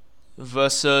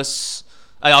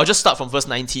just start from verse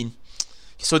 19.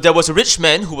 So there was a rich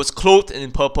man who was clothed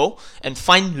in purple and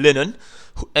fine linen,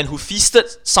 and who feasted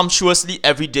sumptuously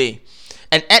every day.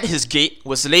 And at his gate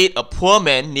was laid a poor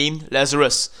man named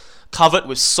Lazarus, covered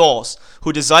with sores,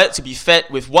 who desired to be fed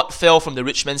with what fell from the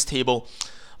rich man's table.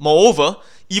 Moreover,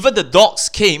 even the dogs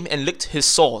came and licked his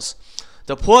sores.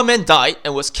 The poor man died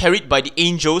and was carried by the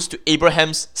angels to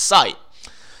Abraham's side.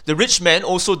 The rich man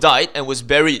also died and was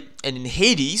buried, and in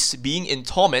Hades, being in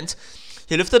torment,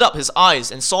 he lifted up his eyes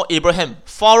and saw Abraham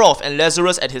far off and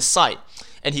Lazarus at his side.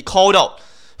 And he called out,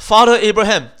 Father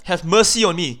Abraham, have mercy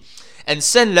on me, and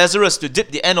send Lazarus to dip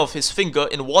the end of his finger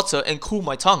in water and cool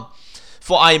my tongue,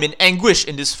 for I am in anguish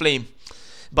in this flame.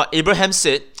 But Abraham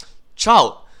said,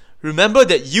 Child, remember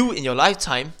that you in your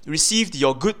lifetime received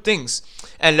your good things,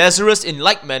 and Lazarus in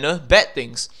like manner bad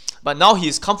things. But now he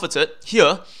is comforted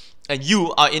here, and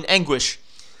you are in anguish.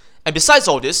 And besides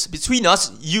all this, between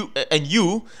us, you,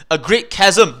 a great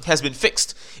chasm has been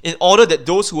fixed, in order that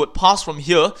those who would pass from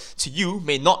here to you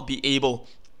may not be able,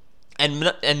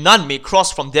 and none may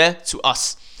cross from there to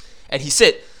us. And he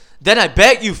said, Then I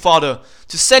beg you, Father,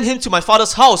 to send him to my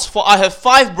father's house, for I have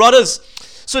 5 brothers,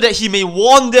 so that he may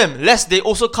warn them, lest they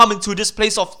also come into this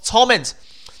place of torment.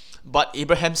 But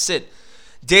Abraham said,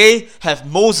 They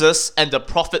have Moses and the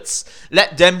prophets,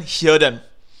 let them hear them.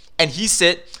 And he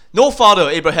said, No, Father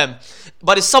Abraham,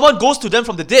 but if someone goes to them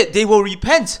from the dead, they will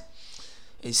repent.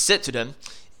 He said to them,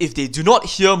 If they do not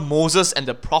hear Moses and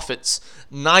the prophets,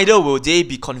 neither will they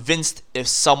be convinced if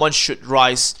someone should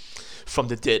rise from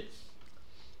the dead.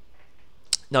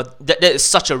 Now, that is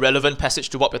such a relevant passage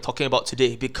to what we're talking about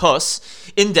today, because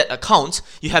in that account,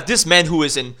 you have this man who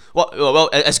is in, well,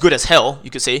 as good as hell,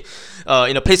 you could say,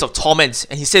 in a place of torment.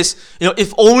 And he says,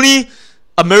 if only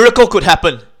a miracle could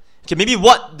happen. Okay, maybe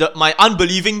what my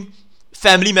unbelieving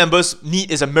family members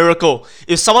need is a miracle.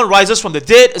 If someone rises from the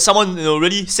dead, if someone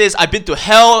really says, I've been to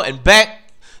hell and back,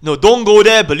 don't go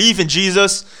there, believe in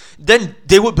Jesus, then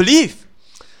they would believe,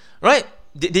 right?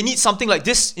 They need something like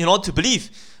this in order to believe.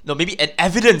 Maybe an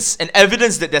evidence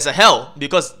that there's a hell,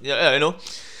 because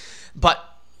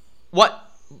But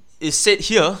what is said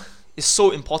here is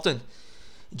so important.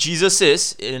 Jesus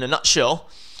says, in a nutshell,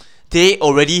 they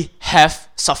already have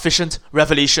sufficient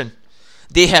revelation.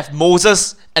 They have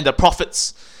Moses and the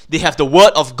prophets. They have the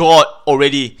word of God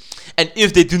already. And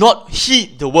if they do not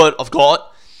heed the word of God,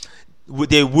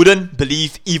 they wouldn't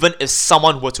believe even if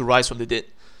someone were to rise from the dead.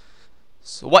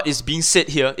 So what is being said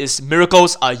here is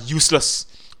miracles are useless.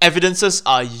 Evidences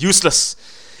are useless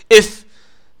if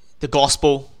the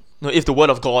gospel, if the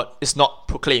word of God is not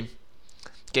proclaimed.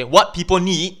 Okay, what people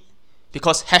need,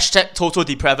 because #total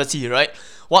depravity, right?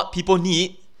 What people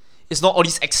need is not all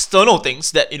these external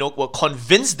things that will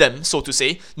convince them, so to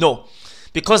say. No,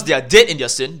 because they are dead in their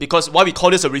sin. Because why we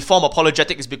call this a reform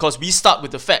apologetic is because we start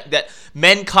with the fact that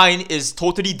mankind is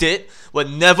totally dead, will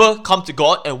never come to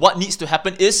God, and what needs to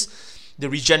happen is the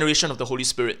regeneration of the Holy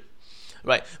Spirit.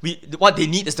 Right? What they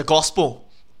need is the gospel.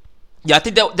 Yeah, I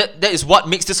think that is what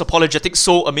makes this apologetic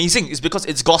so amazing, is because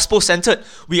it's gospel-centered.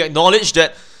 We acknowledge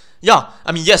that,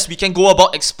 yes, we can go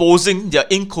about exposing their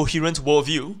incoherent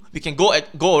worldview. We can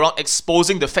go around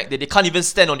exposing the fact that they can't even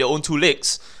stand on their own 2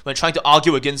 legs when trying to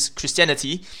argue against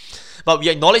Christianity. But we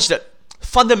acknowledge that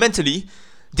fundamentally,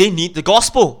 they need the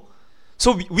gospel.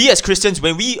 So we as Christians,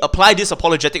 when we apply this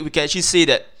apologetic, we can actually say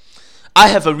that I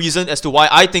have a reason as to why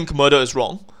I think murder is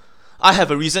wrong. I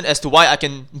have a reason as to why I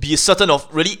can be certain of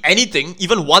really anything,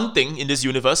 even one thing in this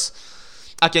universe.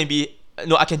 I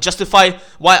can justify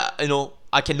why,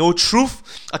 I can know truth.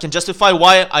 I can justify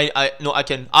why I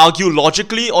can argue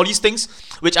logically, all these things,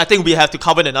 which I think we have to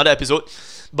cover in another episode.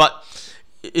 But,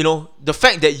 the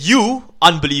fact that you,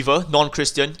 unbeliever,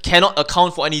 non-Christian, cannot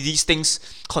account for any of these things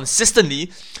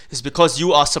consistently is because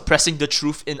you are suppressing the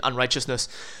truth in unrighteousness.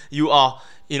 You are,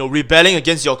 rebelling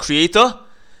against your Creator.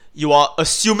 You are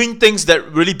assuming things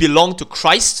that really belong to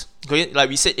Christ. Okay? Like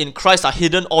we said, in Christ are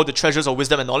hidden all the treasures of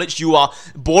wisdom and knowledge. You are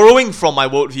borrowing from my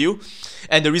worldview.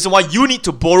 And the reason why you need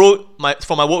to borrow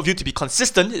from my worldview to be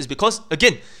consistent is because,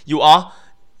 again, you are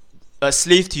a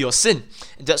slave to your sin.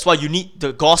 And that's why you need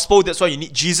the gospel. That's why you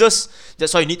need Jesus.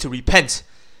 That's why you need to repent.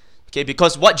 Okay,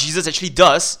 because what Jesus actually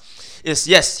does is,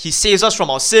 yes, he saves us from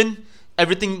our sin,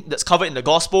 everything that's covered in the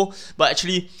gospel, but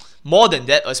actually, more than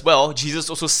that as well, Jesus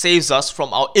also saves us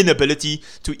from our inability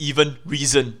to even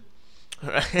reason.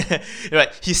 Right?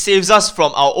 He saves us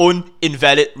from our own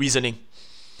invalid reasoning.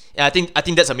 And I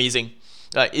think that's amazing.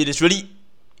 It is really,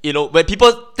 when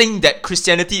people think that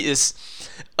Christianity is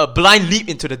a blind leap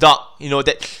into the dark,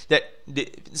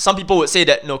 some people would say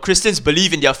that Christians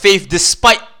believe in their faith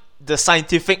despite the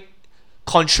scientific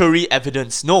contrary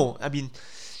evidence. No,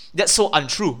 That's so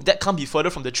untrue. That can't be further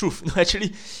from the truth. No,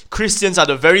 actually, Christians are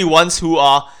the very ones who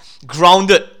are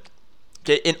grounded,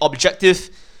 okay, in objective,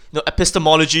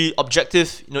 epistemology,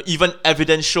 objective, even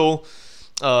evidential,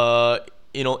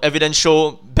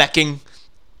 evidential backing,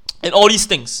 and all these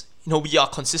things. We are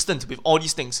consistent with all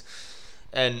these things,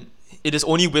 and it is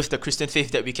only with the Christian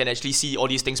faith that we can actually see all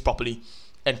these things properly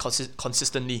and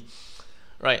consistently,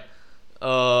 right?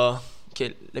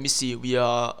 Okay, let me see. We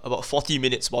are about 40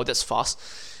 minutes. Wow, that's fast.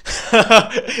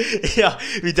 Yeah,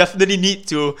 we definitely need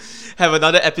to have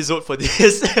another episode for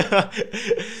this.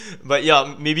 But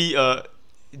yeah, maybe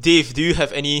Dave, do you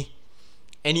have any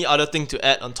other thing to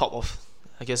add on top of,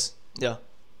 I guess, yeah.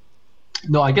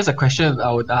 No, I guess a question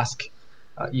I would ask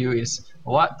you is,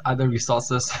 what other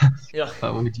resources Yeah.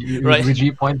 would Right.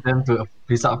 you point them to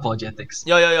result apologetics?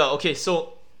 Yeah. Okay,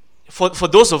 so for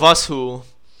those of us who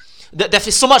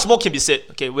there's so much more can be said.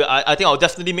 Okay, I think I'll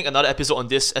definitely make another episode on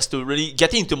this as to really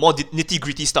getting into more nitty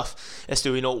gritty stuff as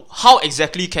to how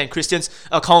exactly can Christians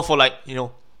account for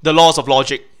the laws of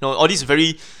logic, all these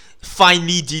very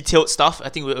finely detailed stuff. I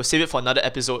think we'll save it for another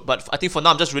episode. But I think for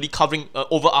now I'm just really covering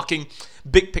overarching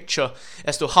big picture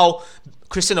as to how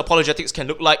Christian apologetics can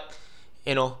look like.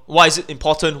 Why is it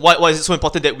important? Why is it so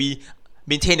important that we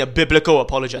maintain a biblical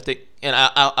apologetic? And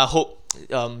I hope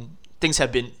things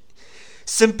have been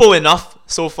simple enough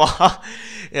so far.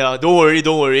 Yeah, don't worry.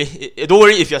 Don't worry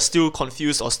if you're still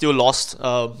confused or still lost.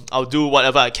 I'll do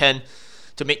whatever I can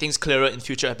to make things clearer in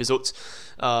future episodes.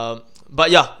 But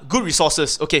yeah, good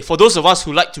resources. Okay, for those of us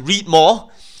who like to read more,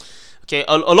 okay,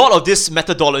 a lot of this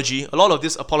methodology, a lot of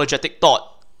this apologetic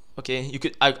thought, okay,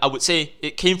 I would say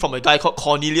it came from a guy called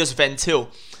Cornelius Van Til.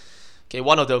 Okay,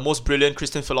 one of the most brilliant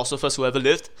Christian philosophers who ever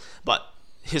lived, but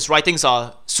his writings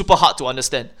are super hard to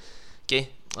understand. Okay,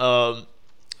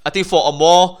 I think for a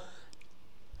more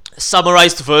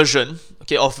summarized version,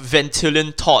 okay, of Van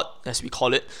Tilian thought, as we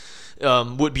call it,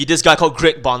 would be this guy called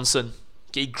Greg Bahnsen.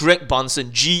 Okay, Greg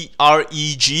Bahnsen, Gregbahnsen,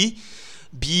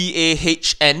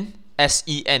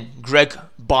 Greg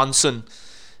Bahnsen.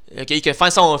 Okay, you can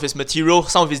find some of his material,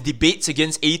 some of his debates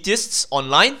against atheists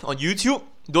online on YouTube.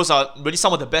 Those are really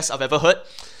some of the best I've ever heard.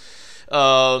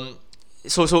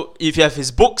 So if you have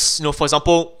his books, for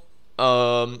example,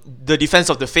 The Defense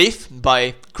of the Faith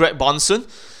by Greg Bahnsen,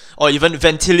 or even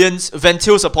Van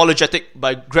Til's Apologetic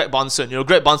by Greg Bahnsen.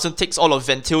 Greg Bahnsen takes all of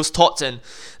Van Til's thoughts and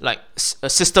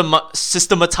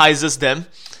systematizes them.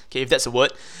 Okay, if that's a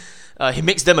word. He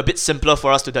makes them a bit simpler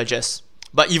for us to digest.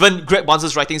 But even Greg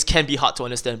Bahnsen's writings can be hard to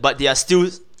understand, but they are still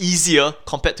easier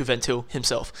compared to Van Til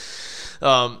himself.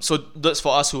 So that's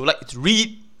for us who like to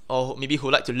read, or maybe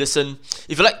who like to listen.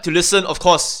 If you like to listen, of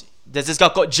course, there's this guy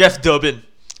called Jeff Durbin.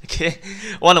 Okay,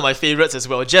 one of my favorites as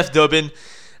well. Jeff Durbin,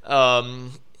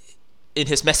 in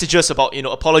his messages about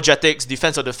apologetics,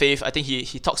 defense of the faith, I think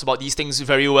he talks about these things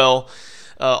very well.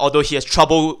 Although he has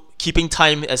trouble keeping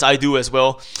time, as I do as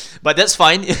well, but that's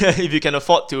fine. If you can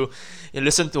afford to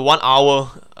listen to 1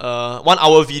 hour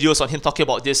videos on him talking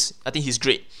about this, I think he's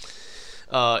great.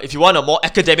 If you want a more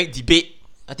academic debate,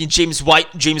 I think James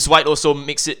White also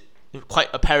makes it quite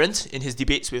apparent in his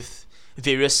debates with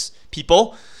various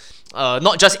people.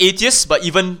 Not just atheists, but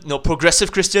even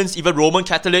progressive Christians, even Roman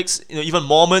Catholics, even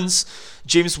Mormons.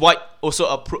 James White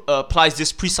also applies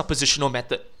this presuppositional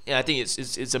method. Yeah, I think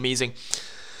it's amazing.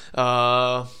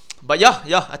 But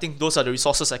yeah, I think those are the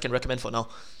resources I can recommend for now.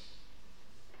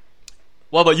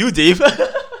 What about you, Dave?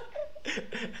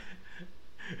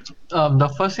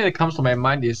 The first thing that comes to my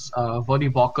mind is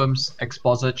Voddie Baucham's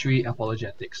Expository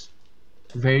Apologetics.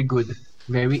 Very good,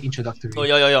 very introductory. Oh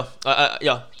yeah.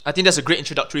 I think that's a great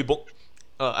introductory book.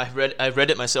 I've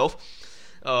read it myself.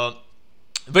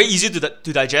 Very easy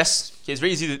to digest. Okay, it's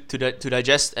very easy to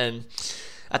digest, and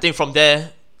I think from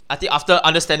there, after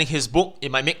understanding his book,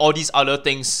 it might make all these other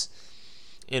things,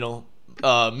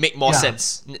 make more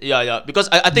sense. Yeah. Because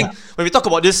I think when we talk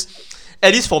about this,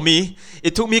 at least for me,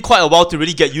 it took me quite a while to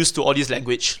really get used to all this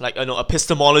language, like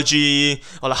epistemology,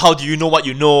 or like how do you know what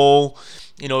you know,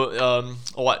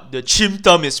 or what the chim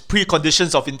term is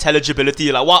preconditions of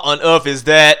intelligibility. Like what on earth is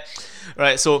that,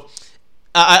 right? So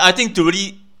I think to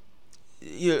really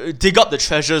dig up the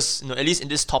treasures, at least in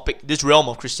this topic, this realm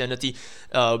of Christianity,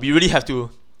 we really have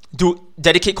to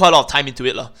dedicate quite a lot of time into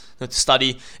it, to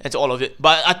study and to all of it.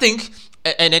 But I think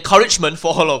an encouragement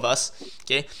for all of us,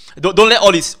 okay, don't let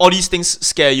all these things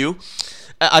scare you.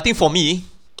 I think for me,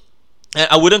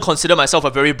 I wouldn't consider myself a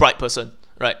very bright person,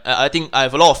 right? I think I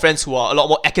have a lot of friends who are a lot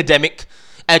more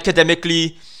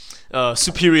academically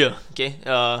superior, okay,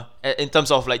 in terms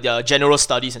of like their general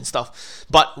studies and stuff.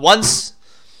 But once,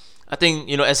 I think,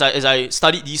 as I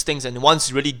studied these things, and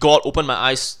once really God opened my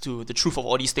eyes to the truth of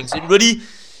all these things, it really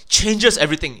changes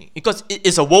everything, because it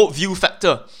is a worldview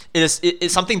factor.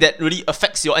 It's something that really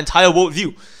affects your entire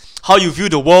worldview, how you view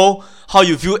the world, how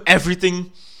you view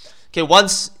everything. Okay,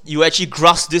 once you actually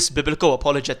grasp this biblical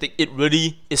apologetic, it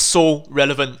really is so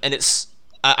relevant, and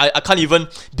I can't even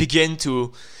begin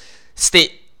to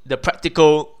state the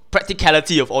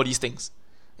practicality of all these things.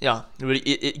 Yeah, really,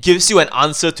 it gives you an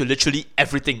answer to literally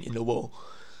everything in the world.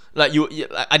 Like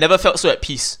I never felt so at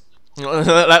peace.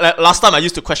 Like last time I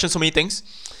used to question so many things,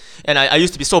 and I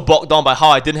used to be so bogged down by how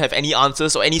I didn't have any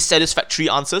answers or any satisfactory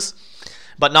answers.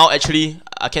 But now actually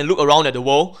I can look around at the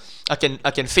world. I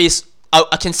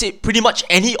can say pretty much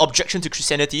any objection to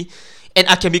Christianity, and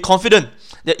I can be confident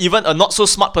that even a not so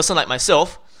smart person like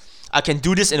myself, I can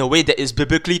do this in a way that is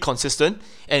biblically consistent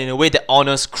and in a way that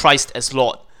honors Christ as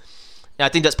Lord. And I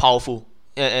think that's powerful,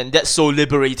 and that's so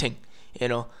liberating, you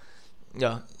know.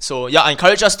 Yeah. So yeah, I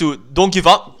encourage us to don't give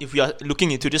up if we are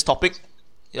looking into this topic.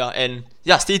 Yeah, and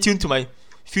yeah, stay tuned to my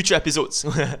future episodes.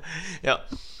 Yeah.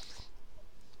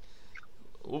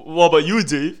 What about you,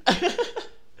 Dave?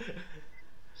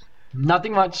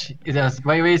 Nothing much. It was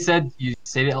my way said. You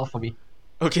said it all for me.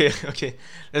 Okay,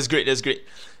 that's great.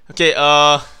 Okay,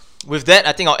 with that,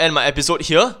 I think I'll end my episode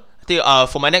here. I think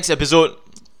for my next episode,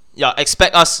 yeah,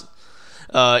 expect us.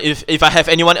 If I have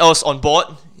anyone else on board,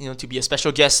 to be a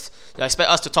special guest, I expect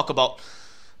us to talk about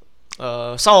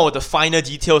some of the finer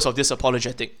details of this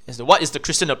apologetic. As to what is the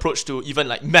Christian approach to even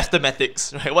like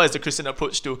mathematics, right? What is the Christian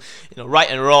approach to right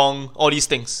and wrong, all these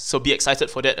things. So be excited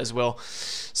for that as well.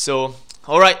 So,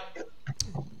 all right.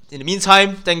 In the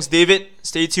meantime, thanks, David.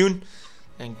 Stay tuned,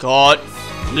 and God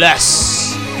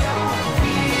bless.